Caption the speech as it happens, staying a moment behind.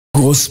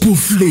Gospel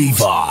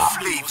Flavour.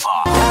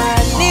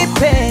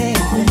 Nipe,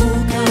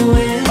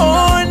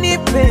 oh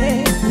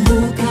nipe,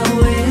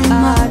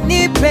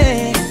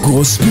 nipe.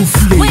 Gospel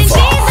Flavour. When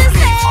Jesus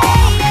says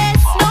yes,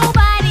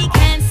 nobody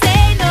can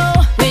say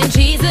no. When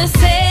Jesus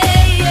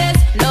says yes,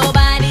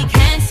 nobody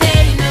can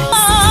say no.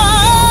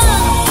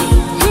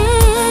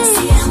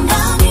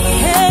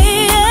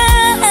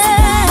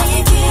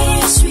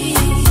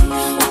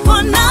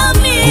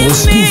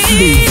 Gospel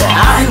Flavour.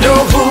 I know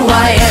who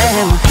I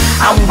am.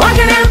 I'm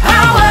walking in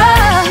power.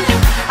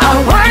 I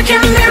work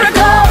in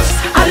miracles.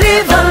 I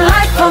live a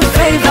life of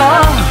favor.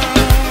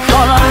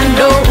 For I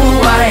know who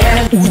I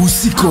am.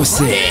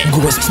 Usikose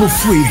Gospel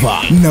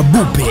Flavour na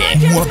Bupe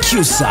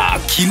Mwakiosa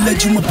kila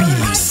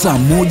Jumapili saa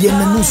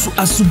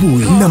 1:30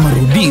 asubuhi na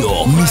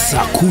marudio ni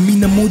saa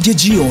 11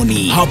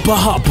 jioni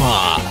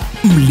hapa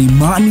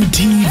Mlimani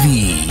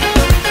TV.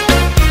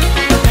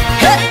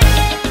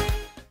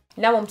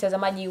 Namo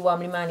mtazamaji wa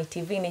Mlimani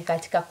TV, ni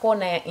katika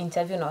kona ya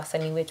interview na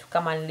wasanii wetu.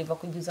 Kama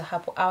nilivyokujuza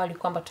hapo awali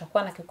kwamba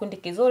tutakuwa na kikundi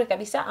kizuri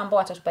kabisa ambao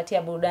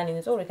watatupatia burudani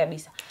nzuri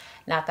kabisa.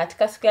 Na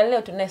katika siku ya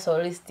leo tunaye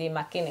solist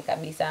makini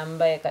kabisa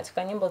ambaye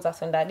katika nyimbo za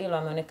Sonda dhilu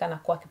ameonekana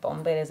kuwa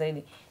kipaumbele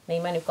zaidi. Na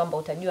imani kwamba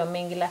utajua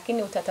mengi,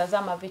 lakini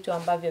utatazama vitu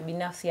ambavyo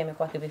binafsi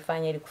amekuwa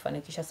akivifanya ili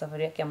kufanikisha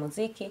safari yake ya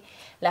muziki.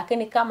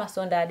 Lakini kama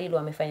Sonda dhilu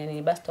amefanya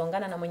nini, basi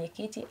tuungana na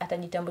mwenyekiti,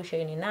 atajitambulisha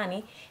yeye ni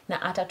nani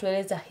na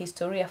atatueleza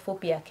historia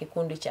fupi ya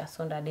kikundi cha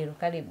Sonda dhilu.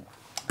 Karibu.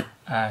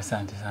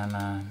 Asante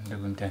sana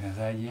ndugu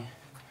mtangazaji.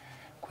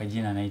 Kwa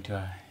jina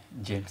naitwa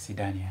James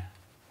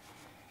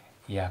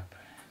Daniel.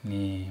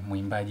 Ni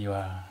mwimbaji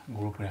wa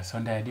grupu la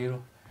Sonda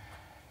dhilu.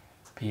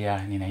 Pia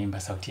ninaimba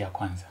sauti ya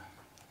kwanza.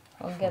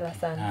 Hongera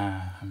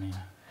sana. Amina.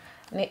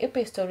 Ni ipi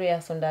historia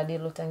ya Sonda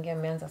dhilu tangia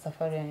ameanza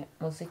safari ya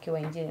muziki wa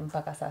injili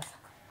mpaka sasa?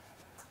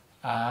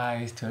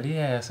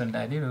 Historia ya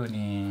Sonda dhilu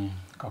ni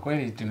kwa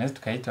kweli tunaweza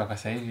tukaitwa kwa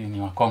sasa hivi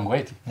ni wakongwe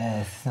eti.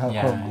 Yes,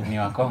 wakongwe. Ni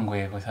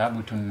wakongwe kwa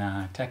sababu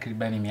tuna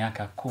takribani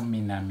miaka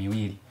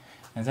 12.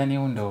 Nadhani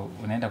huu ndo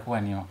unaenda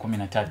kuwa ni wa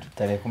 13.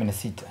 Tarehe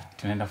 16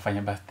 tunaenda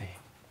kufanya birthday.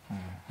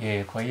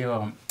 Kwa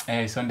hiyo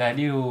Sonda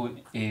dhilu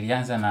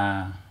ilianza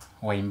na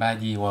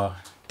waimbaji wa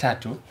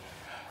 3,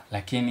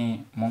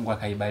 lakini Mungu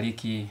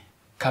akaibariki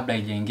kabla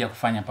haijaingia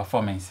kufanya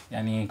performance,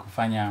 yani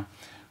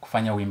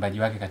kufanya uimbaji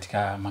wake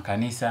katika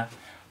makanisa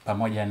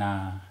pamoja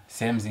na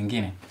sehemu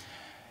zingine.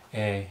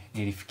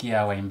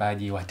 Ilifikia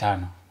waimbaji 5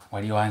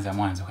 walioanza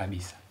mwanzo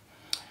kabisa.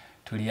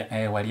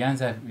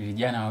 Walianza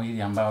vijana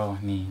wawili ambao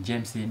ni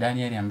James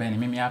Daniel ambaye ni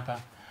mimi hapa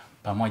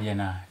pamoja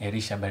na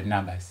Elisha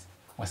Barnabas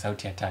wa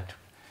sauti ya 3.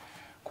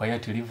 Kwa hiyo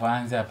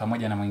tulivyoanza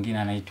pamoja na mwingine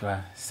anaitwa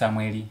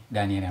Samuel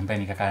Daniel ambaye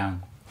ni kaka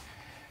yangu.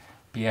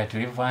 Pia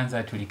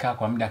tulivyoanza tulikaa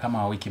kwa muda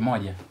kama wiki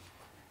moja.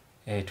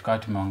 Tukawa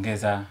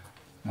tumeongeza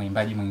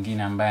mwimbaji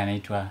mwingine ambaye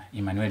anaitwa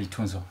Emmanuel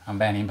Tunzo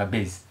ambaye anaimba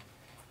bass.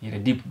 Ile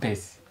deep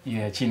bass,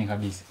 ile ya chini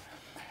kabisa.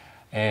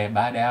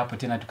 Baada ya hapo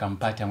tena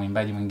tukampata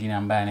mwimbaji mwingine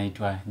ambaye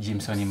anaitwa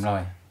Jimson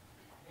Mloya.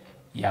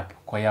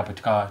 Kwa hiyo hapo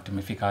tukawa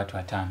tumefika watu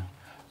 5.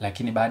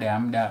 Lakini baada ya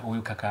muda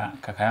huyu kaka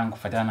yangu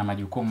kufuatana na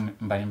majukumu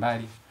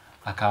mbalimbali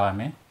akawa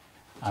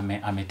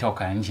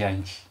ametoka nje ya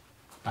nchi.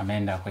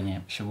 Ameenda kwenye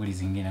shughuli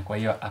zingine. Kwa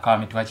hiyo akawa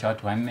ametuacha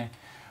watu 4.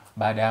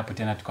 Baada ya hapo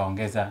tena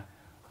tukaongeza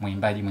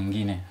mwimbaji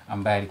mwingine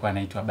ambaye alikuwa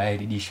anaitwa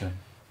Bael Edition.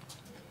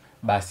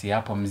 Basi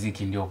hapo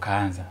muziki ndio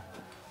kaanza.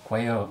 Kwa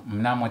hiyo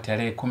mnamo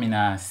tarehe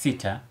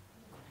 16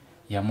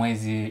 ya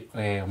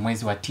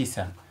mwezi wa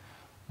 9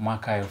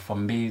 mwaka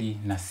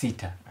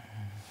 2006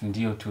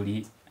 ndio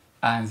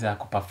tulianza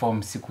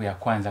kuperform siku ya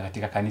kwanza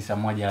katika kanisa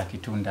moja la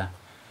Kitunda,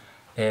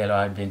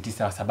 la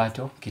Adventista wa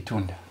Sabato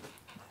Kitunda.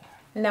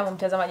 Na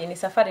mtazamaji, ni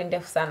safari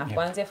ndefu sana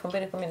kuanzia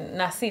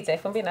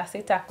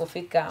 2016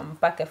 kufika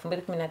mpaka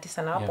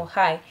 2019 na hapo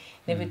hai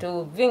ni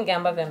vitu vingi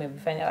ambavyo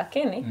amevifanya,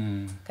 lakini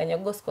kwenye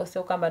gospel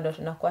sio kwamba ndio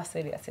tunakuwa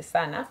serious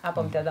sana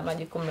hapo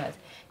mtazamaji. Kumlazi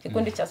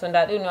kikundi cha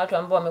Sonda dhilu ni watu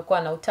ambao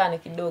wamekuwa na utani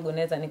kidogo,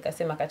 naweza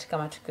nikasema katika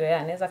matukio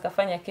yao. Naweza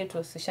kafanya kitu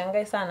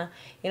usishangae sana,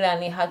 ila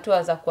ni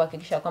hatua za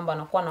kuhakikisha kwamba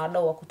wanakuwa na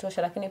wadau wa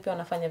kutosha, lakini pia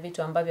wanafanya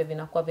vitu ambavyo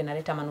vinakuwa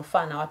vinaleta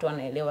manufaa na watu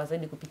wanaelewa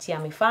zaidi kupitia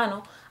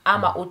mifano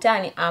ama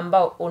utani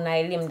ambao una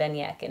elimu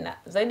ndani yake. Na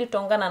zaidi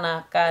tutaungana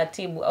na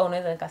katibu au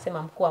naweza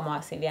nikasema mkuu wa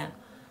mawasiliano.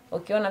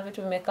 Ukiona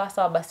vitu vimekaa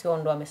sawa, basi wao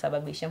ndo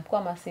wamesababisha. Mkuu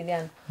wa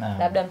mawasiliano,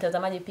 labda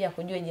mtazamaji pia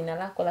kujua jina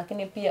lako,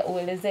 lakini pia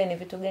uelezee ni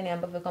vitu gani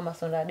ambavyo kama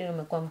Sonda dhilu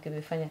umekuwa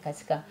mkivifanya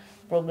katika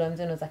program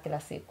zenu za kila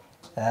siku.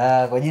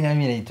 Kwa jina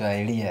mimi naitwa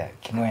Elia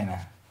Kinwena.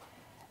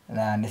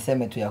 Na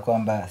niseme tu ya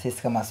kwamba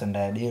sisi kama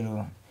Sonda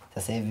dhilu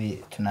sasa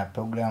hivi tuna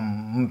program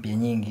mpya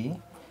nyingi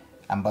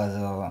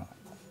ambazo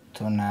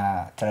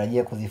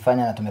tunatarajia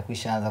kuzifanya na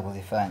tumekwisha anza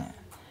kuzifanya.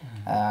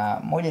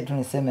 Moja tu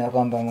niseme ya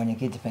kwamba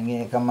mwenyekiti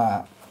pengine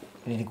kama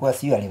lilikuwa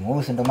sio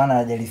alimuhusu ndio maana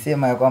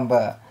hajalisema ya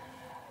kwamba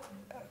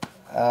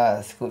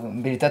siku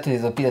 2-3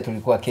 zilizopita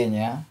tulikuwa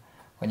Kenya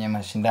kwenye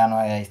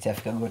mashindano ya East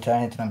Africa Got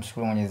Talent.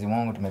 Tunamshukuru Mwenyezi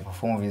Mungu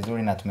tumeperform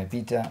vizuri na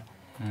tumepita.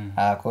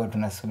 Kwa hiyo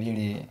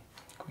tunasubiri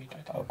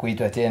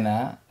kuitwa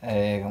tena.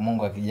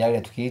 Mungu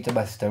akijalia tukiitwa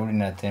basi tutarudi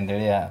na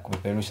tutaendelea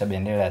kupeperusha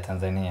bendera ya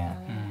Tanzania.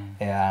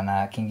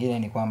 Na kingine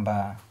ni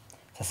kwamba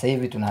sasa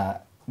hivi tuna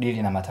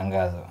dili na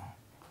matangazo.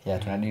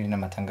 Tuna dili na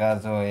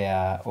matangazo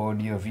ya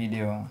audio,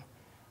 video.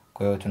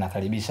 Kwa hiyo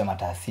tunakaribisha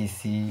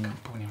mataasisi,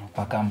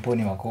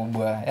 makampuni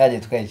makubwa. Yaje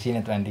tukae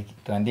chini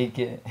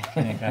tuandike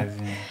kazi.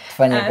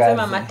 Tufanye kazi.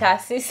 Anasema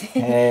mataasisi,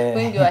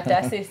 wengi wa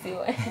taasisi.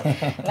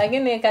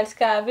 Lakini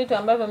katika vitu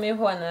ambavyo mimi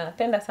huwa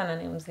napenda sana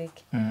ni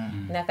muziki.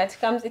 Na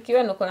katika muziki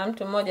wenu kuna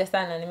mtu mmoja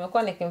sana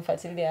nimekuwa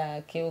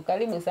nikimfuatilia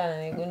kiukaribu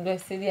sana, nigundue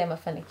siri ya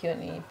mafanikio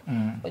ni ipi.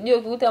 Unajua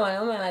ukikuta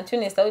mwanaume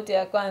anachuni sauti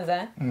ya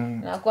kwanza,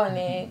 nakuwa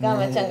ni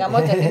kama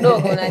changamoto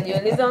kidogo.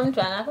 Unajiuliza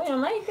mtu anakunywa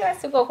mic kila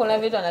siku, kuna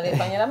vitu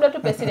anavifanya. Labda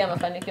tupe siri ya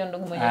mafanikio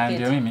ndugu mwenyekiti.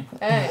 Ndio mimi?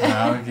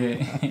 Okay.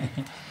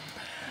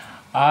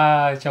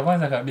 Cha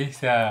kwanza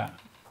kabisa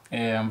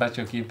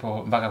ambacho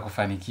kipo mpaka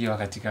kufanikiwa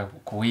katika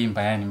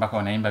kuimba, yani mpaka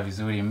unaimba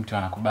vizuri mtu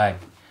anakubali.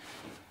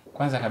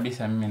 Kwanza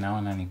kabisa mimi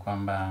naona ni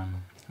kwamba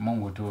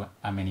Mungu tu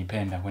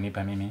amenipenda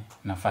kunipa mimi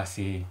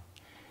nafasi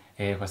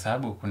hii. Kwa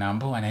sababu kuna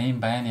ambao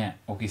anaimba, yani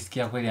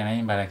ukisikia kweli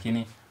anaimba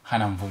lakini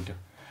hana mvuto.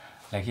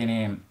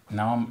 Lakini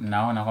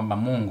naona kwamba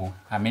Mungu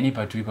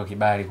amenipa tu iko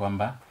kibali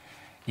kwamba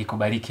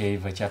ikubalike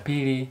hivyo. Cha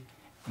pili,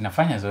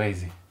 nafanya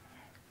zoezi.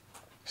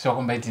 Sio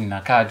kwamba eti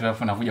ninakaa tu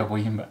alafu nakuja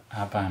kuimba.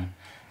 Hapana.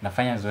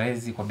 Nafanya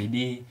zoezi kwa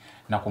bidii.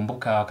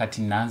 Nakumbuka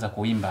wakati ninaanza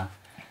kuimba,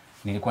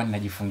 nilikuwa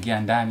ninajifungia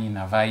ndani,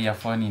 navaa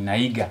earphone,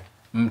 naiga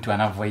mtu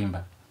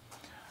anavyoimba.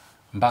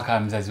 Mpaka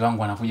mzazi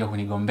wangu anakuja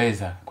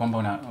kunigombeza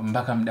kwamba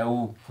mpaka muda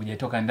huu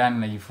hujatoka ndani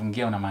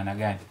unajifungia, una maana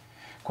gani?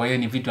 Kwa hiyo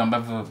ni vitu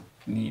ambavyo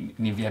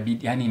ni vya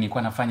bidii, yani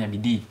nilikuwa nafanya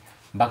bidii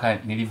mpaka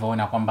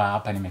nilivyoona kwamba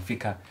hapa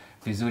nimefika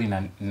vizuri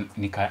na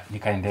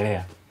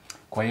nikaendelea.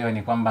 Kwa hiyo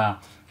ni kwamba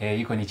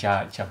iko ni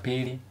cha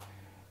pili.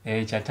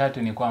 Cha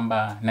tatu ni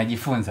kwamba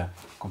najifunza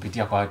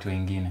kupitia kwa watu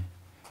wengine.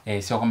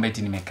 Sio kwamba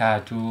eti nimekaa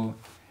tu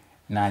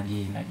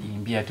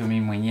najiimbia tu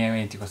mimi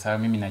mwenyewe eti kwa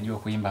sababu mimi najua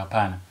kuimba,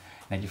 hapana.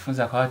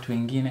 Najifunza kwa watu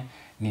wengine,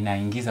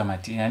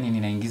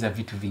 ninaingiza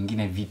vitu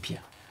vingine vipya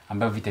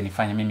ambavyo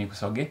vitanifanya mimi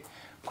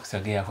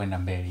kusogea kwenda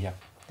mbele.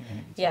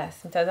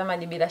 Yes,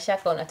 mtazamaji, bila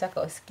shaka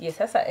unataka usikie.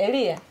 Sasa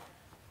Elia,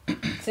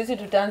 sisi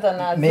tutaanza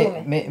na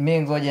Zume.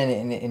 Mimi ngoja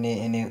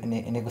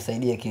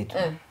nikusaidie kitu.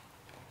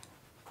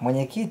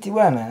 Mwenyekiti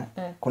bwana,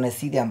 kuna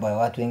siri ambayo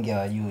watu wengi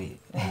hawajui.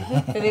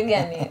 Siri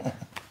gani?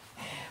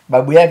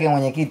 Babu yake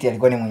mwenyekiti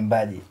alikuwa ni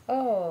mwimbaji.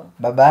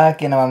 Baba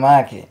yake na mama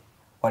yake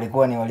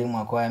walikuwa ni walimu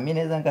wa kwaya. Mimi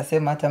naweza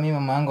nikasema hata mimi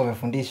mama yangu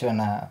amefundishwa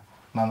na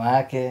mama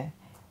yake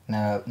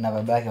na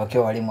baba yake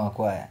wakiwa walimu wa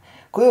kwaya.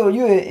 Kwa hiyo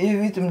ujue hivi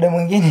vitu muda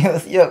mwingine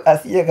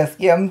asije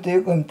kasikia mtu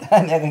yuko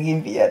mtaani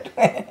akakimbia tu.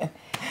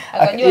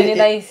 Akajua ni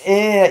rahisi.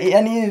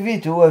 Yani hivi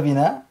vitu huwa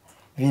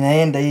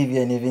vinaenda hivi,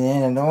 yani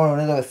vinaenda. Ndio maana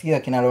unaweza kusikia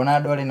kina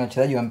Ronaldo wale ni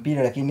wachezaji wa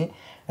mpira, lakini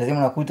lazima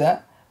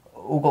unakuta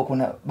huko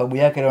kuna babu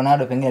yake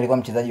Ronaldo pengine alikuwa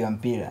mchezaji wa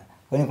mpira.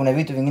 Kwa hiyo kuna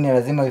vitu vingine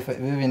lazima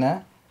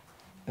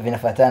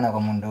vinafuatana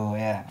kwa muundo huo.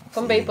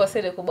 Kumbe ipo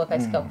siri kubwa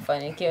katika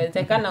kufanikiwa.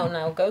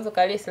 Inawezekana ukauza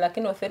kalisi,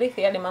 lakini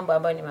uthirithi yale mambo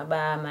ambayo ni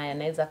mabaya ama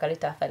yanaweza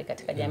kaleta athari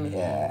katika jamii.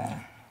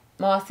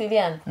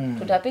 Mawasiliano.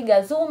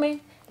 Tutapiga Zume,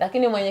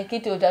 lakini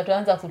mwenyekiti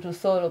utatuanza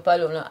kutusolo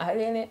pale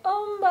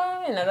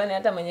omba. Nadhani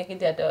hata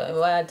mwenyekiti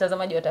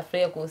watazamaji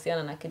watafurahia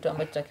kuhusiana na kitu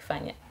ambacho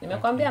tutakifanya.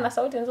 Nimekwambia ana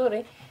sauti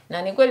nzuri,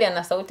 na ni kweli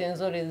ana sauti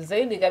nzuri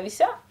zaidi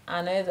kabisa,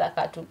 anaweza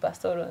akatupa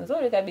solo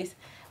nzuri kabisa.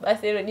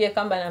 Basi irudie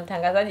kamba na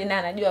mtangazaji naye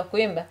anajua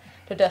kuimba,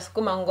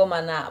 tutasukuma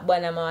ngoma na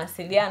bwana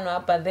mawasiliano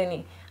hapa,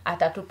 then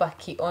atatupa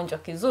kionjo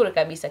kizuri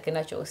kabisa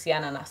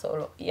kinachohusiana na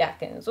solo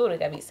yake nzuri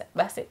kabisa.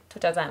 Basi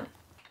tutazame.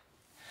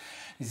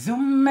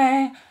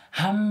 Zume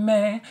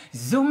hame,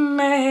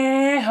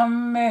 zume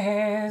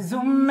hame,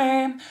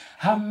 zume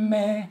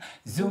hame,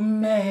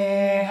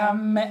 zume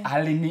hame.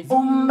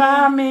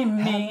 Aliniumba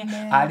mimi,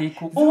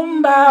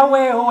 alikuumba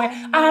wewe,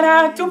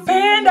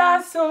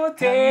 anatupenda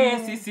sote,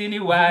 sisi ni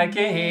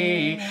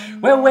wake.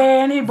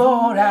 Wewe ni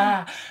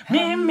bora,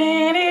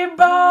 mimi ni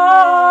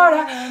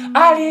bora,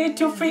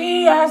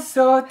 alitufia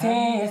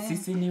sote,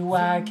 sisi ni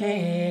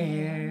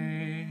wake.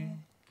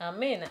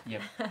 Amina.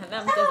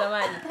 Na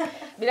mtazamaji,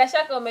 bila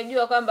shaka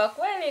umejua kwamba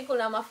kweli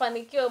kuna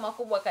mafanikio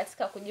makubwa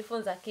katika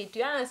kujifunza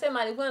kitu.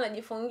 Anasema alikuwa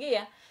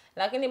anajifungia,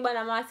 lakini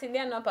bwana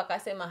mawasiliano hapa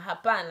akasema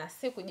hapana,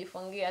 si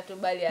kujifungia tu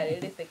bali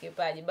alirithi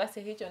kipaji.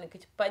 Basi hicho ni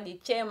kipaji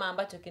chema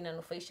ambacho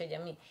kinanufaisha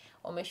jamii.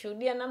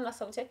 Umeshuhudia namna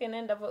sauti yake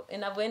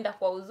inavyoenda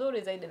kwa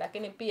uzuri zaidi,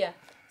 lakini pia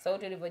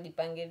sauti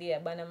ilivyojipangilia.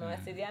 Bwana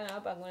mawasiliano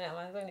hapa kuna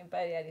mwanzoni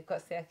pale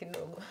alikosea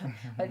kidogo.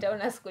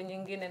 Utaona siku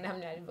nyingine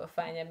namna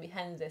alivyofanya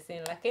behind the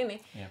scene,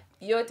 lakini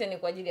yote ni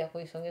kwa ajili ya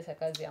kuisongeza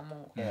kazi ya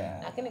Mungu.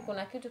 Lakini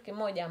kuna kitu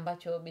kimoja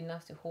ambacho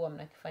binafsi huwa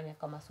mnakifanya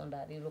kama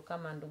Sonda Dhilu,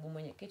 kama ndugu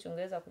mwenyekiti,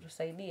 ungeweza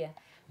kutusaidia?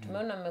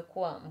 Tumeona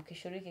mmekuwa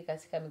mkishiriki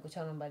katika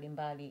mikutano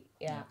mbalimbali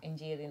ya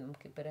Injili,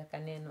 mkipeleka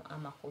neno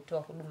ama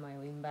kutoa huduma ya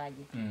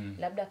uimbaji.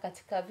 Labda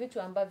katika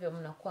vitu ambavyo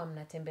mnakuwa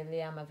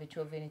mnatembelea ama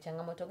vituo vyenu,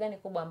 changamoto gani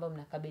kubwa ambayo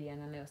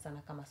mnakabiliana nayo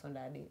sana kama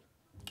Sonda Dhilu?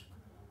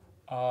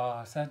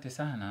 Asante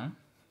sana.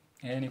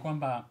 Ni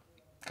kwamba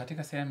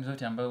katika sehemu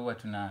zote ambayo huwa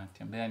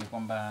tunatembea ni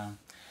kwamba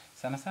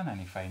sana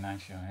ni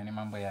financial, yani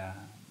mambo ya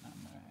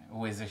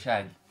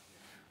uwezeshaji.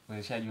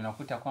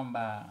 Unakuta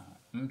kwamba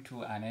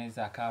mtu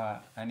anaweza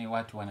akawa yani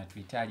watu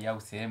wanatuhitaji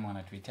au sehemu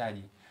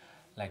wanatuhitaji,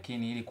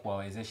 lakini ili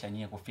kuwawezesha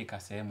nyie kufika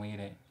sehemu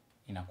ile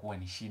inakuwa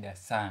ni shida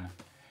sana.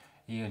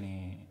 Hiyo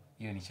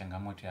ni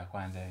changamoto ya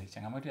kwanza.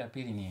 Changamoto ya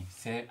pili ni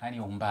yani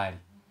umbali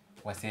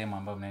wa sehemu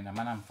ambayo mnaenda.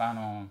 Maana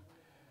mfano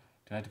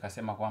tunaweza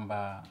tukasema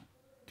kwamba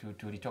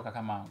tulitoka,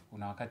 kama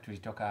kuna wakati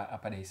tulitoka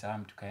hapa Dar es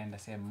Salaam tukaenda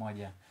sehemu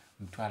moja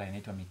Mtwara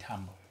inaitwa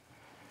Mitambo.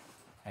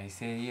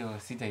 Aisee, hiyo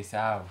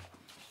sitaisahau.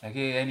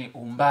 Lakini yani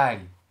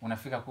umbali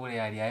unafika kule,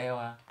 hali ya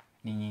hewa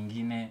ni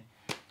nyingine,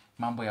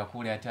 mambo ya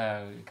kule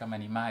hata kama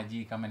ni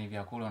maji, kama ni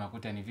vyakula,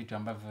 unakuta ni vitu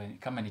ambavyo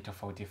kama ni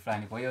tofauti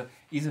fulani. Kwa hiyo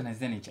hizo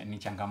nadhani ni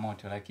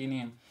changamoto,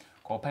 lakini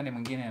kwa upande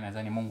mwingine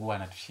nadhani Mungu huwa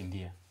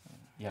anatushindia.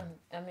 Yeah.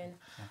 Amen. Yeah.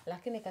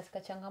 Lakini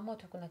katika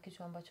changamoto kuna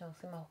kitu ambacho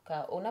nasema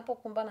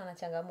unapokumbana na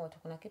changamoto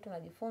kuna kitu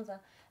unajifunza,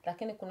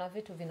 lakini kuna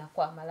vitu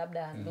vinakwama,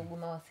 labda ndugu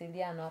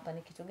mawasiliano hapa,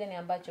 ni kitu gani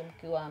ambacho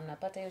mkiwa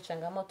mnapata hiyo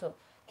changamoto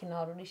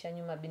kinawarudisha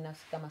nyuma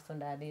binafsi kama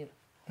Sonda ya Dhilu?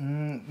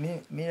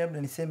 Mimi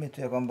labda niseme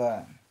tu ya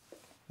kwamba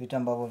vitu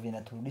ambavyo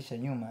vinaturudisha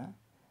nyuma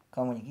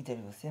kama mwenyekiti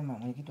alivyosema,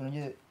 mwenyekiti,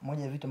 unajua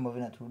moja ya vitu ambavyo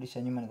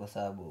vinaturudisha nyuma ni kwa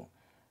sababu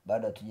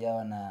bado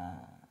hatujawa na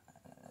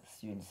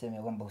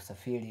niseme kwamba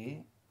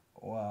usafiri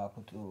wa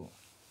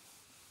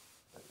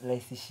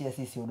kuturahisishia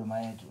sisi huduma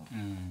yetu.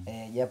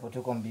 Japo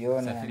tuko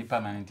mbioni usafiri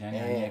permanent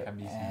yani wenyewe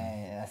kabisa.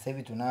 Sasa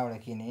hivi tunao,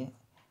 lakini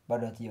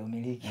bado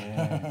hatujaumiliki.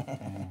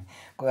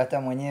 Kwa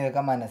hata mwenyewe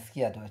kama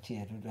anasikia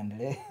tuachie tu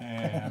tuendelee.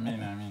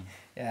 Amen.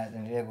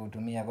 Tuendelee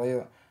kutumia. Kwa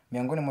hiyo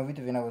miongoni mwa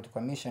vitu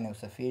vinavyotukwamisha ni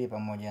usafiri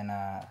pamoja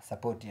na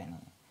support yani.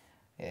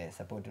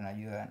 Support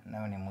unajua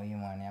nao ni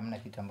muhimu, yani hamna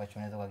kitu ambacho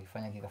unaweza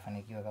kukifanya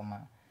kikafanikiwa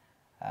kama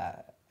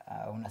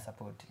una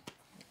support.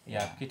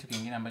 Kitu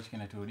kingine ambacho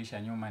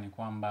kinaturudisha nyuma ni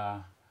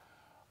kwamba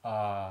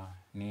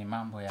ni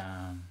mambo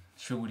ya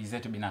shughuli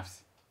zetu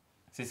binafsi.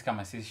 Sisi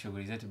kama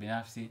shughuli zetu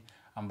binafsi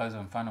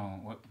ambazo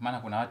mfano, maana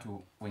kuna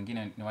watu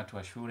wengine ni watu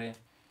wa shule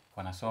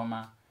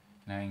wanasoma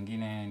na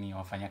wengine ni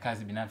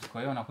wafanyakazi binafsi.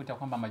 Kwa hiyo unakuta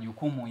kwamba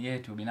majukumu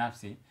yetu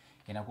binafsi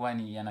inakuwa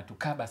ni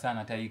yanatukaba sana,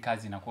 hata hii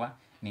kazi inakuwa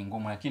ni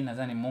ngumu, lakini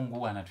nadhani Mungu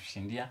huwa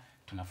anatushindia,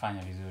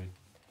 tunafanya vizuri.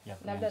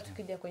 Labda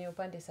tukija kwenye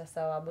upande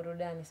sasa wa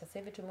burudani, sasa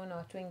hivi tumeona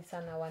watu wengi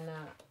sana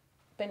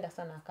wanapenda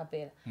sana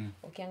akapela.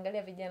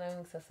 Ukiangalia vijana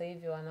wengi sasa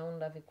hivi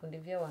wanaunda vikundi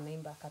vyao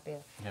wanaimba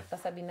akapela.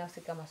 Sasa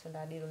binafsi kama Sonda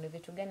ya Dhilu, ni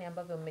vitu gani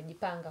ambavyo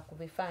mmejipanga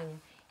kuvifanya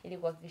ili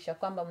kuhakikisha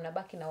kwamba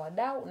mnabaki na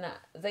wadau na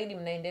zaidi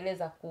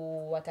mnaendeleza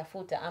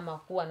kuwatafuta ama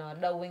kuwa na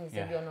wadau wengi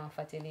zaidi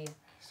wanaowafuatilia?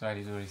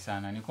 Swali zuri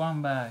sana. Ni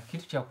kwamba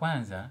kitu cha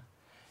kwanza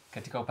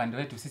katika upande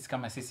wetu sisi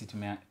kama sisi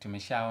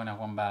tumeshaona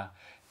kwamba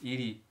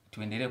ili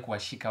tuendelee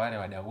kuwashika wale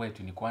wadau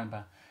wetu ni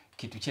kwamba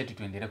kitu chetu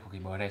tuendelee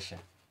kukiboresha.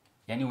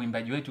 Yaani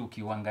uimbaji wetu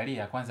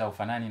ukiuangalia kwanza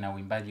ufanani na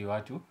uimbaji wa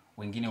watu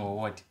wengine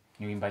wowote,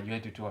 ni uimbaji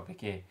wetu tu wa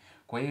pekee.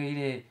 Kwa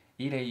hiyo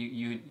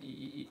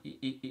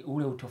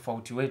ule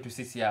utofauti wetu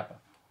sisi hapa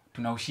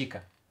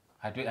tunaushika.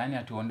 Yaani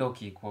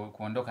hatuondoki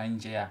kuondoka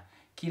nje ya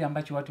kile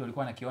ambacho watu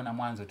walikuwa wanakiona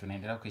mwanzo,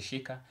 tunaendelea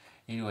kukishika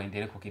ili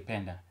waendelee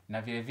kukipenda.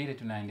 Na vile vile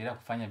tunaendelea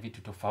kufanya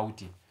vitu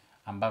tofauti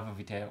ambavyo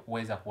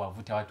vitaweza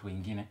kuwavuta watu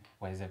wengine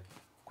waweze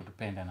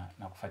kutupenda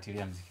na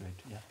kufuatilia muziki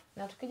wetu.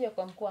 Na tukija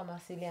kwa mkuu wa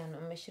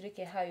mawasiliano,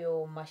 mmeshiriki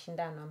hayo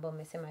mashindano ambayo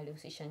mmesema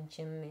yalihusisha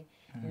nchi 4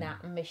 na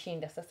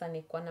mmeshinda. Sasa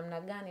ni kwa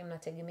namna gani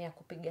mnategemea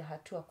kupiga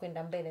hatua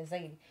kwenda mbele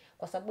zaidi?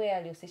 Kwa sababu yeye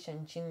alihusisha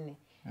nchi 4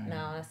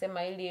 na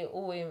wanasema ili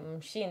uwe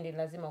mshindi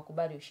lazima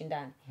ukubali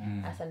ushindani.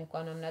 Sasa ni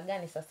kwa namna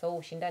gani sasa huu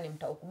ushindani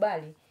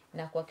mtaukubali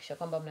na kuhakikisha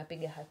kwamba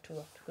mnapiga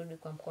hatua? Tukirudi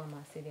kwa mkuu wa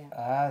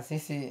mawasiliano.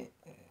 Sisi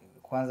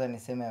kwanza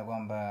niseme ya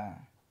kwamba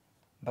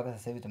mpaka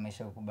sasa hivi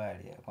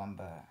tumeshakubali ya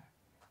kwamba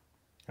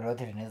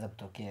lolote linaweza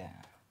kutokea.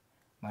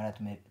 Maana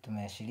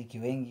tumeshiriki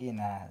wengi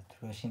na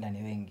tulioshinda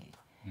ni wengi.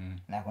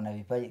 Na kuna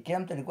vipaji. Kila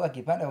mtu alikuwa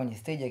akipanda kwenye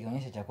stage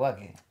akionyesha cha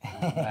kwake.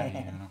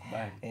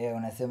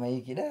 Unasema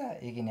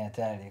hiki ni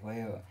hatari. Kwa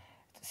hiyo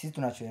sisi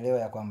tunachoelewa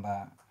ya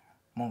kwamba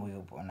Mungu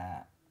yupo,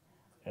 na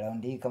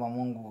raundi hii kama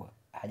Mungu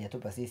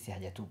hajatupa sisi,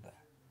 hajatupa.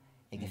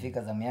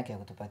 Ikifika zamu yake ya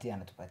kutupatia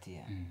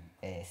anatupatia.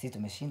 Sisi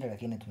tumeshinda,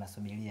 lakini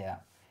tunasubiria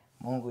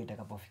Mungu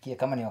itakapofikia,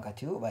 kama ni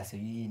wakati huu basi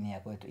hii ni ya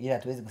kwetu. Ila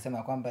hatuwezi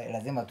kusema kwamba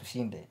lazima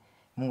tushinde.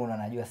 Mungu ndo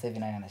anajua sasa hivi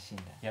nani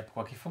anashinda.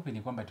 Kwa kifupi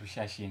ni kwamba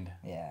tushashinda.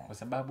 Kwa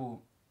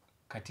sababu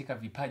katika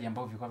vipaji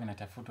ambavyo vilikuwa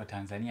vinatafutwa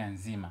Tanzania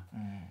nzima,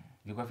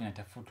 vilikuwa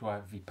vinatafutwa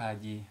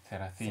vipaji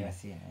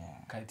 30.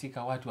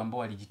 Katika watu ambao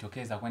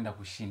walijitokeza kwenda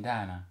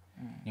kushindana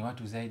ni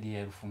watu zaidi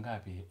ya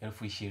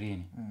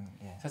 20,000.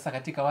 Sasa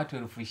katika watu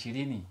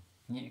 20,000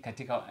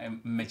 katika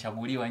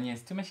mmechaguliwa nyie,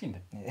 tumeshinda.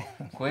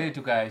 Kwa hiyo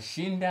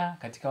tukashinda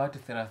katika watu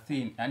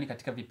 30, yani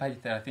katika vipaji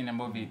 30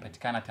 ambavyo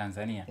vilipatikana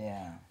Tanzania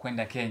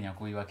kwenda Kenya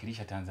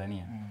kuiwakilisha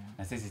Tanzania.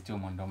 Na sisi tu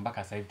ndo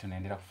mpaka sasa hivi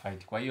tunaendelea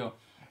kufight. Kwa hiyo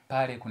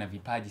pale kuna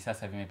vipaji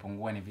sasa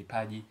vimepungua, ni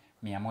vipaji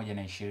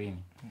 120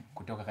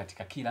 kutoka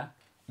katika kila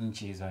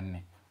nchi hizo 4.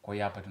 Kwa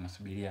hiyo hapa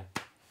tunasubiria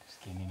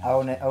tusikie nini. Au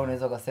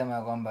unaweza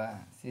kusema kwamba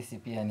sisi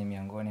pia ni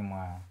miongoni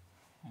mwa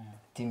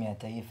timu ya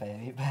taifa ya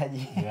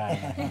vipaji.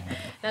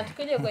 Na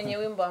tukija kwenye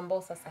wimbo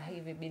ambao sasa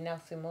hivi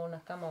binafsi umeona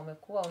kama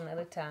umekuwa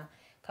unaleta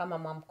kama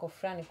mwamko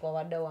fulani kwa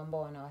wadau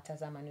ambao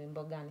wanawatazama, ni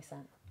wimbo gani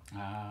sana?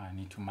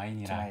 Ni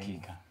Tumaini la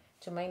Hakika.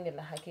 Tumaini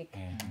la Hakika.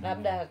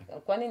 Labda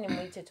kwa nini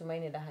muite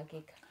Tumaini la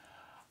Hakika?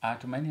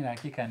 Tumaini la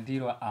Hakika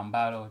ndilo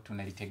ambalo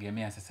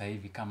tunalitegemea sasa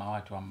hivi kama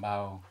watu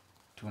ambao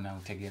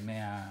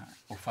tunautegemea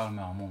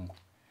ufalme wa Mungu.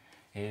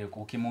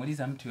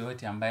 Ukimuuliza mtu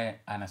yote ambaye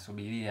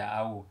anasubiria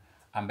au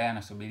ambaye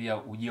anasubiria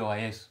ujio wa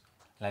Yesu,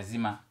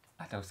 lazima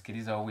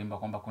atausikiliza wimbo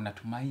kwamba kuna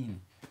tumaini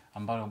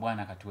ambalo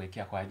Bwana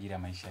akatuwekea kwa ajili ya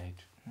maisha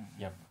yetu.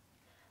 Yep.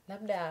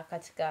 Labda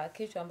katika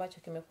kitu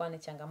ambacho kimekuwa ni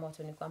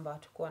changamoto ni kwamba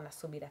watu kuwa na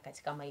subira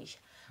katika maisha.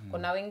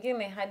 Kuna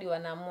wengine hadi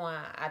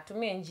wanaamua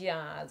atumie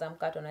njia za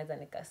mkato, naweza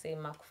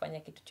nikasema kufanya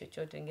kitu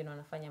chochote, wengine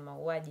wanafanya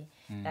mauaji.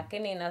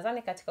 Lakini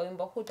nadhani katika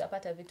wimbo huu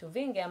utapata vitu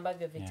vingi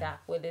ambavyo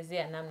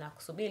vitakuelezea namna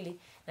kusubiri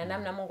na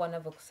namna Mungu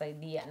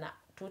anavyokusaidia. Na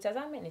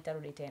tutazame,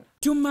 nitarudi tena.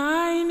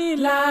 Tumaini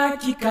la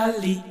hakika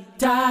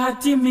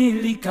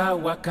litatimilika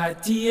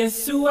wakati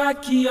Yesu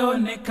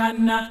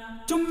akionekana.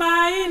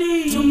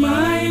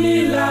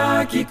 Tumaini la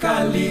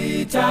hakika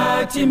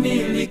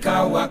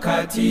litatimilika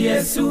wakati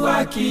Yesu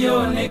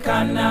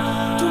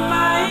akionekana.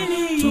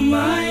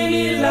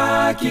 Tumaini la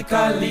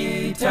hakika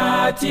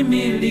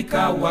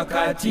litatimilika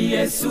wakati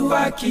Yesu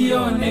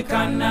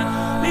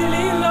akionekana.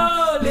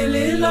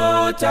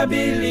 Lililo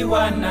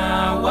tabiriwa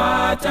na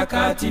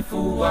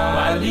watakatifu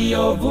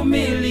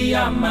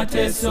waliovumilia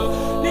mateso.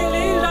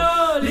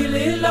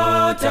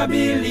 Lililo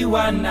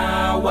tabiriwa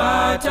na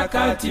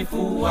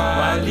watakatifu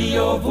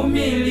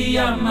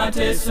waliovumilia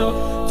mateso.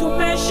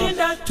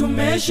 Tumeshinda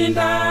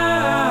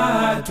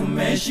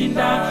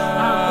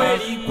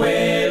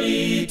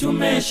kweli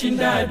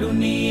tumeshinda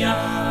dunia.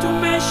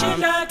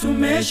 Tumeshinda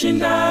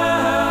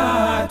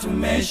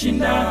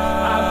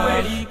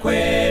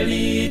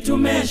kweli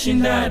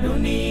tumeshinda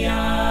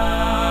dunia.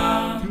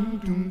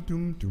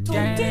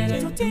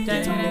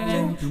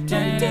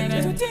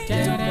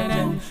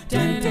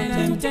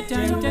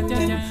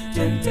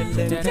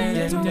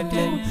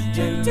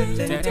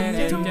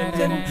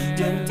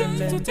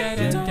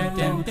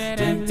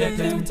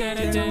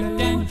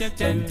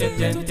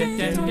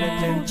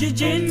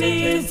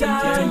 Jijini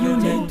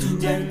Zayuni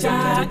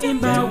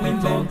tutaimba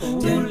wimbo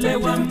ule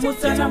wa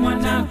Musa na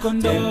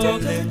Mwana-Kondoo.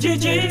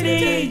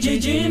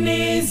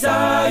 Jijini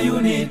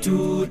Zayuni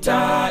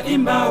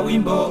tutaimba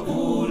wimbo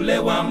ule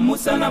wa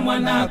Musa na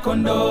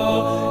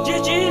Mwana-Kondoo.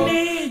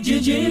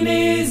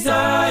 Jijini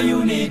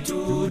Zayuni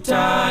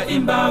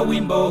tutaimba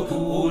wimbo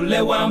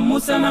ule wa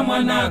Musa na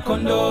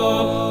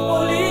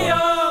Mwana-Kondoo.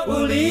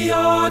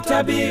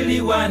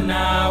 Uliotabiriwa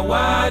na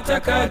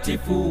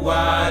watakatifu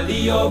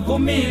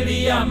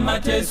waliovumilia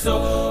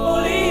mateso.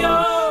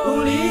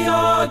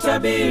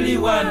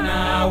 Uliotabiriwa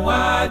na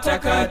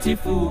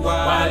watakatifu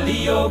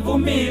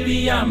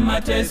waliovumilia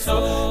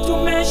mateso.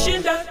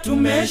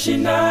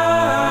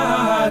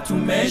 Tumeshinda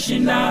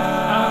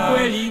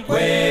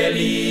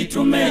kweli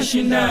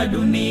tumeshinda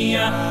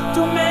dunia.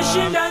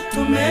 Tumeshinda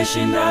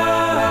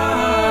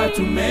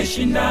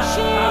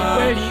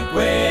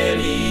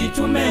kweli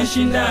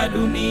tumeshinda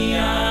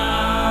dunia.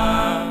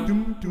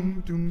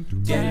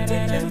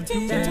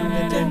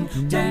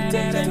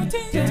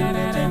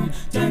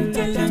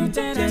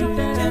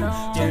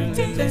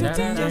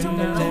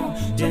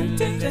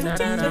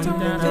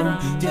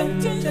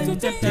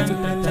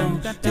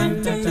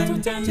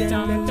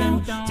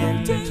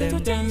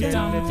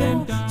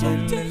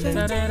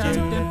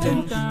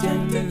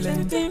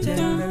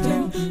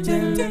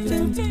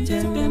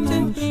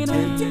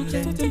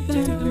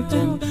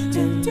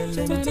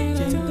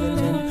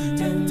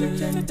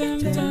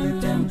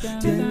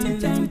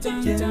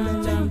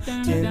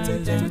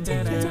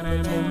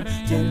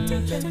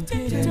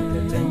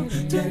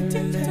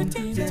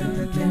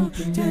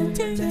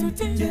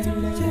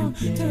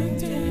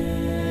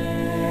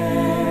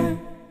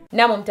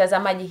 Naam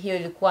mtazamaji, hiyo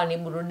ilikuwa ni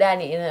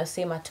burudani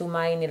inayosema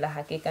Tumaini la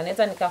Hakika.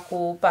 Naweza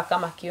nikakupa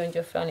kama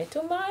kionjo fulani.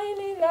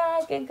 Tumaini la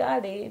hakika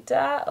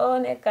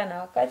litaonekana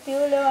wakati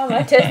ule wa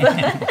mateso.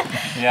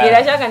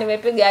 Bila shaka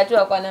nimepiga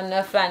hatua kwa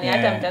namna fulani.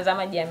 Hata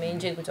mtazamaji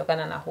ameenjoy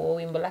kutokana na huo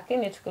wimbo.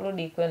 Lakini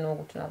tukirudi kwenu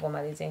huku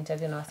tunapomalizia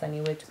interview na wasanii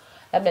wetu,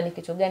 labda ni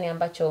kitu gani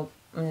ambacho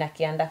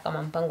mnakiandaa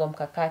kama mpango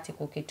mkakati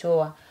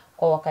kukitoa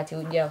kwa wakati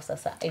ujao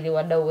sasa, ili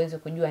wadau waweze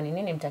kujua ni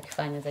nini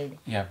mtakifanya zaidi?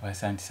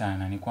 Asante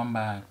sana. Ni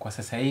kwamba kwa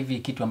sasa hivi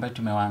kitu ambacho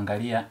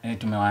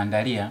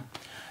tumewaandalia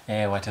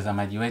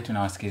watazamaji wetu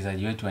na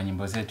wasikilizaji wetu wa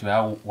nyimbo zetu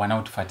au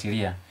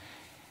wanaotufuatilia,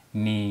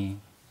 ni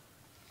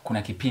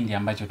kuna kipindi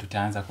ambacho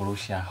tutaanza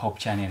kurusha Hope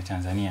Channel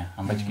Tanzania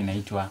ambacho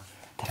kinaitwa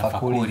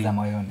Tafakuri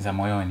za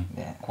Moyoni.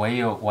 Kwa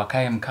hiyo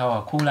wakae mkao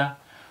wa kula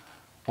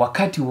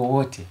wakati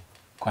wowote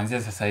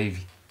kuanzia sasa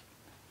hivi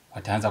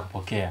wataanza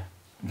kupokea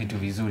vitu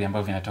vizuri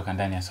ambavyo vinatoka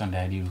ndani ya Sonda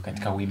ya Dhilu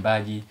katika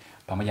uimbaji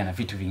pamoja na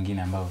vitu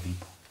vingine ambavyo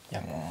vipo.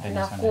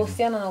 Na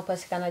kuhusiana na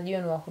upatikanaji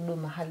wenu wa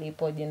huduma, hali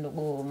ipoje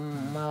ndugu,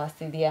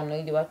 mawasiliano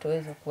ili watu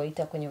waweze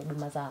kuwaita kwenye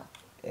huduma zao?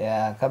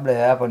 Kabla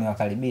ya hapo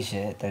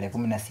niwakaribishe tarehe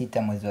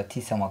 16 mwezi wa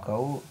 9 mwaka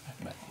huu.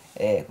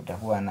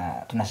 Kutakuwa na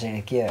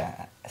tunasherehekea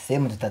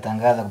sehemu,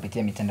 tutatangaza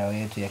kupitia mitandao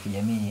yetu ya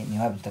kijamii ni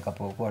wapi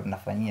tutakapokuwa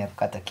tunafanyia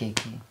kukata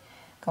keki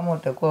kama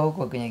utakuwa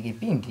huko kwenye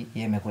kipindi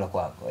yeye imekula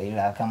kwako,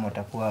 ila kama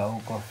utakuwa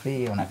huko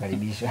free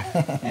unakaribishwa.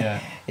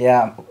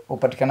 Yeah,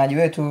 upatikanaji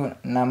wetu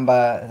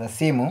namba za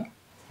simu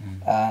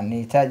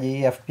nihitaji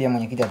hii, afu pia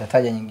mwenyekiti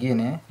atataja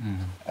nyingine.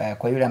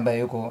 Kwa yule ambaye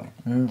yuko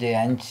nje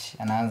ya nchi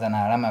anaanza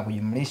na alama ya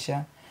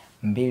kujumlisha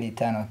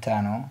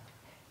 255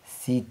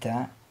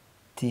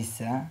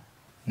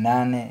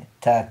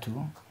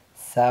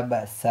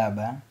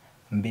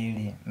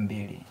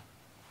 6983772.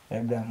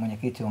 Labda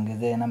mwenyekiti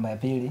ongezee namba ya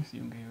pili.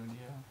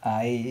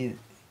 Hii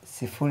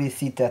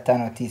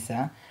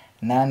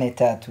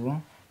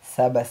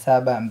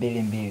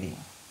 0659837722.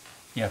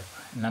 Yep,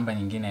 namba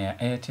nyingine ya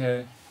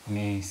Airtel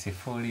ni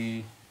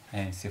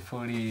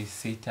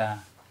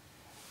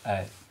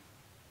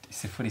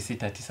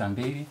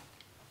 0692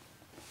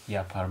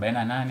 yep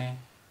 48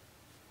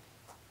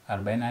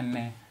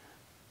 44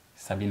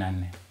 74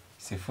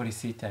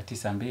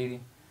 0692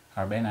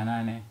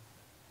 48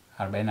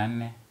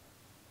 44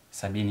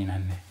 74.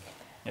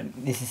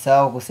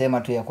 Nisisahau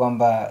kusema tu ya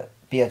kwamba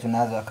pia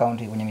tunazo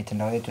akaunti kwenye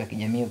mitandao yetu ya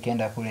kijamii.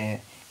 Ukienda kule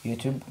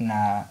YouTube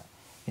na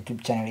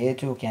YouTube channel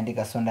yetu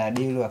ukiandika Sonda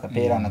Dhilu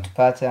Acapella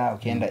unatupata.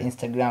 Ukienda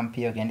Instagram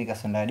pia ukiandika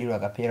Sonda Dhilu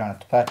Acapella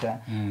unatupata.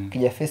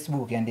 Ukija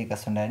Facebook ukiandika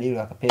Sonda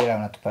Dhilu Acapella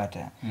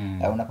unatupata.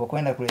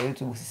 Unapokwenda kule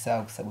YouTube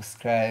usisahau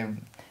kusubscribe,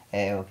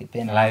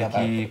 ukipenda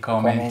like,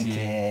 comment,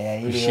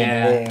 ili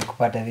uendelee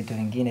kupata vitu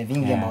vingine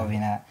vingi ambavyo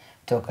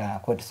vinatoka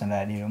kwetu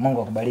Sonda Dhilu.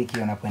 Mungu akubariki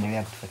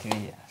unapoendelea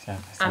kutufuatilia.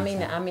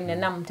 Amina.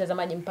 Na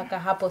mtazamaji, mpaka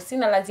hapo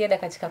sina la ziada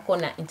katika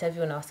kona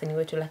interview na wasanii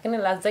wetu, lakini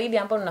la zaidi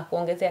ambalo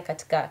nakuongezea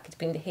katika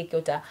kipindi hiki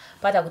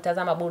utapata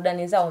kutazama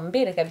burudani zao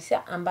mbili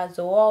kabisa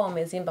ambazo wao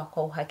wamezimba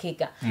kwa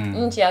uhakika.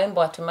 Nje ya wimbo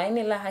wa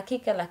Tumaini la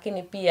Hakika,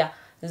 lakini pia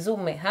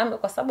Zume Hame,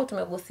 kwa sababu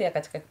tumegusia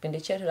katika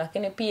kipindi chetu,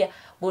 lakini pia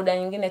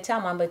burudani nyingine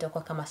tamu ambayo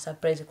itakuwa kama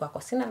surprise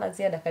kwako. Sina la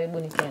ziada,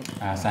 karibuni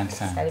tena. Asante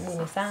sana.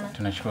 Karibuni sana.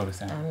 Tunashukuru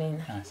sana.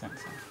 Amina. Asante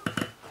sana.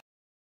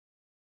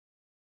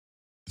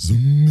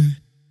 Zume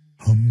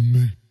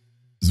Hame,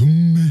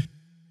 Zume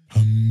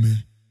Hame,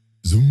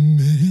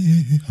 Zume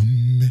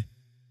Hame,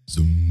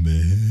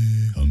 Zume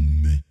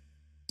Hame,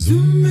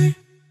 Zume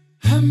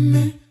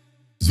Hame,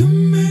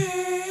 Zume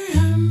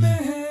Hame,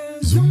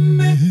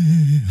 Zume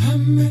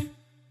Hame,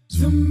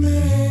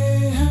 Zume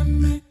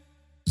Hame,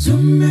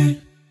 Zume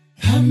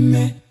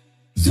Hame,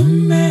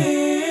 Zume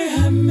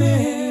Hame,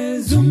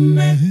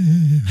 Zume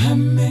Hame, Zume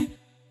Hame,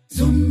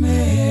 Zume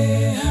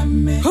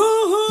Hame,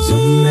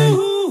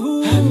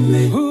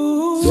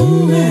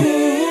 Zume Hame, Zume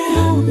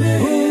Hame,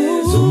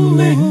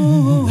 Zume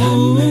Hame, Zume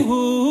Hame,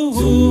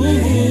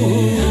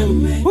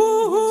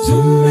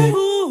 Zume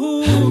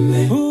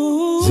Hame,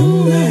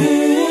 Zume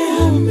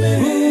Hame,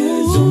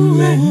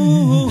 Zume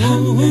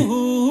Hame.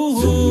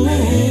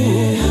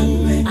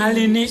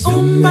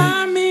 Aliniumba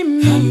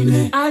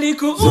mimi,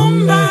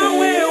 alikuumba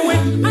wewe,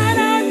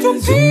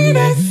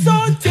 anatupenda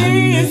sote,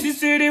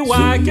 sisi ni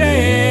wake.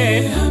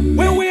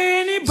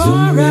 Wewe ni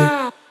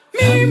bora,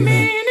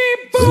 mimi ni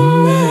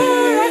bora,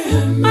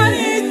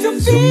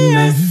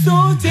 anatupenda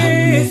sote,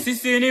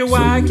 sisi ni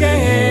wake.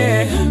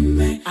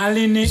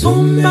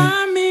 Aliniumba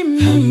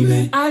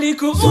mimi,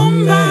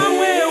 alikuumba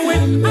wewe,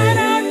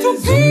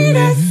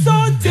 anatupenda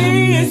sote,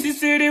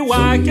 sisi ni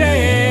wake.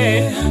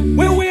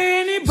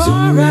 Wewe ni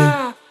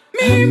bora,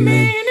 mimi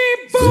ni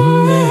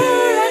bora,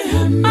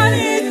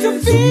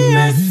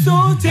 anatupenda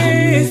sote,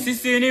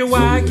 sisi ni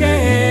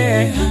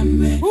wake.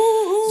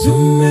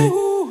 Zume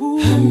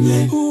Hame,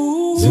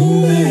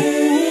 Zume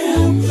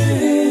Hame,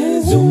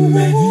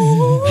 Zume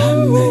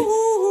Hame,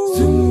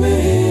 Zume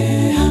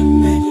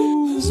Hame,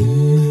 Zume Hame,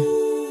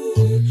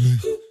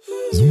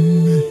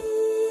 Zume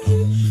Hame,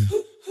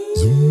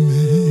 Zume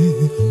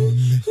Hame,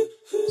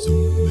 Zume Hame,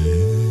 Zume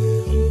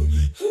Hame,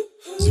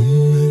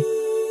 Zume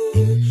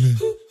Hame,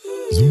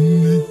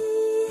 Zume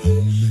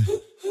Hame,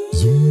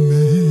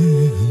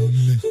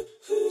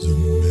 Zume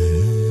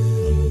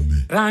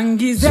Hame.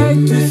 Rangi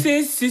zetu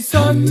sisi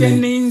sote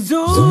ni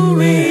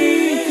nzuri,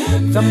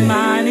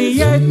 thamani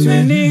yetu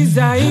ni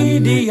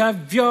zaidi ya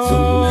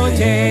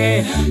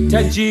vyote.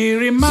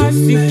 Tajiri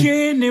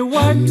masikini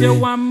wote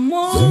wa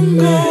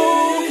Mungu,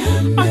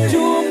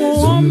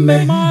 atumuombe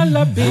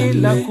Mola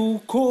bila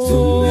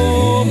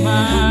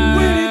kukoma.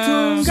 Kweli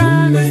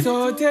tuungane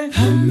sote,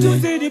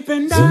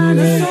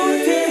 tuzidipendane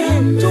sote,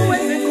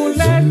 tuweze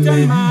kuleta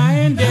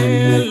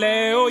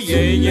maendeleo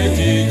yenye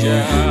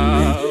tija.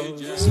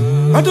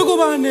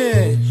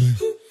 Atugubane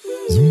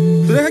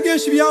tureke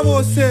genshi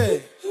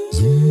byabose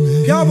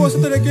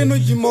tureke no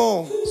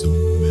jimo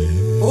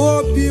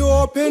opi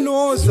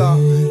openoza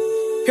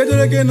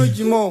kedureke no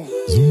jimo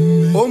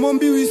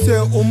omombi wise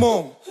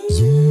omo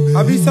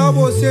abisa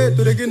bose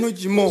tureke no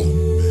jimo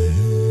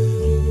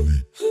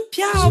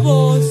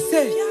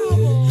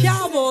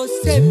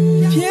byabose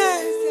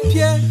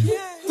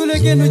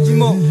tureke no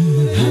jimo.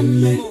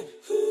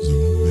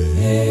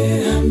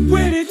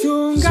 Kweli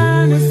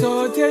tuungane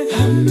sote,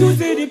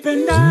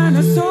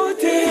 tuzidipendana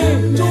sote,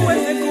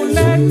 tuweze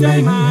kuleta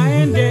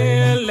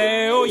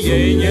maendeleo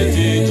yenye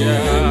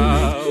tija.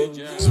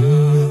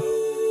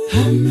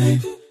 Hame,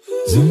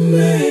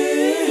 Zume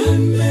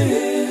Hame,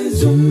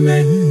 Zume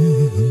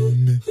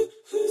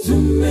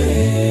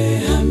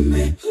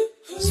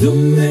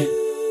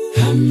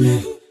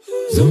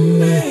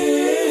Zume,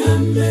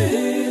 hame,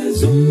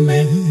 zume,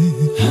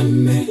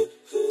 hame,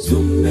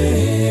 zume,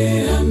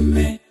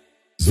 hame,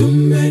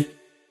 zume,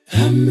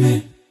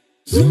 hame,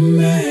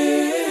 zume,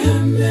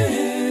 hame,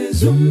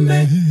 zume,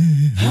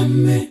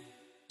 hame,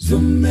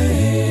 zume,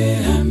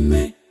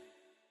 hame.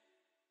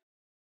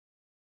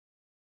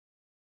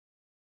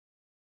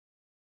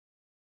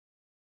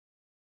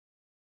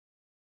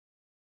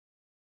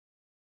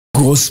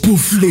 Gospel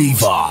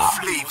Flavour.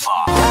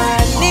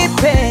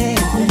 Nipe,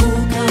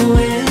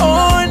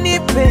 oh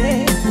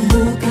nipe,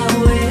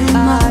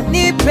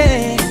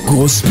 nipe.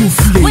 Gospel When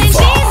Jesus Flavour.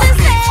 says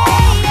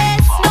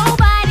yes,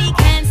 nobody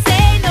can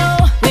say no.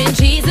 When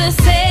Jesus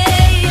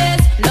says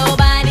yes,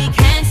 nobody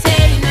can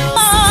say no.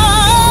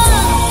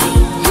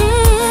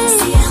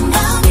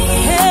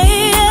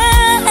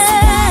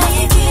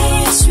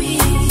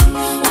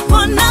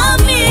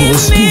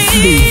 Gospel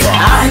Flavour.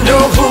 I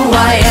know who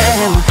I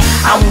am.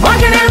 I'm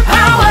working in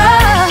power.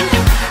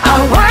 I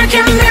work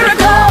in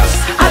miracles.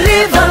 I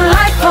live a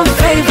life of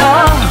favor.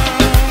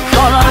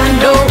 For I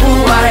know who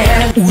I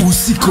am.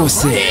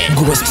 Usikose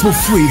Gospel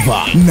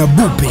Flavour na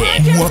Bupe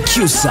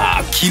Mwakyusa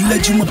kila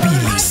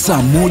Jumapili saa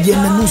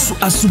 1:30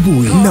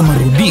 asubuhi na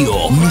marudio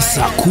ni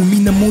saa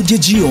 11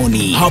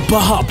 jioni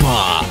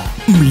hapa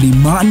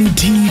Mlimani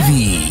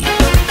TV.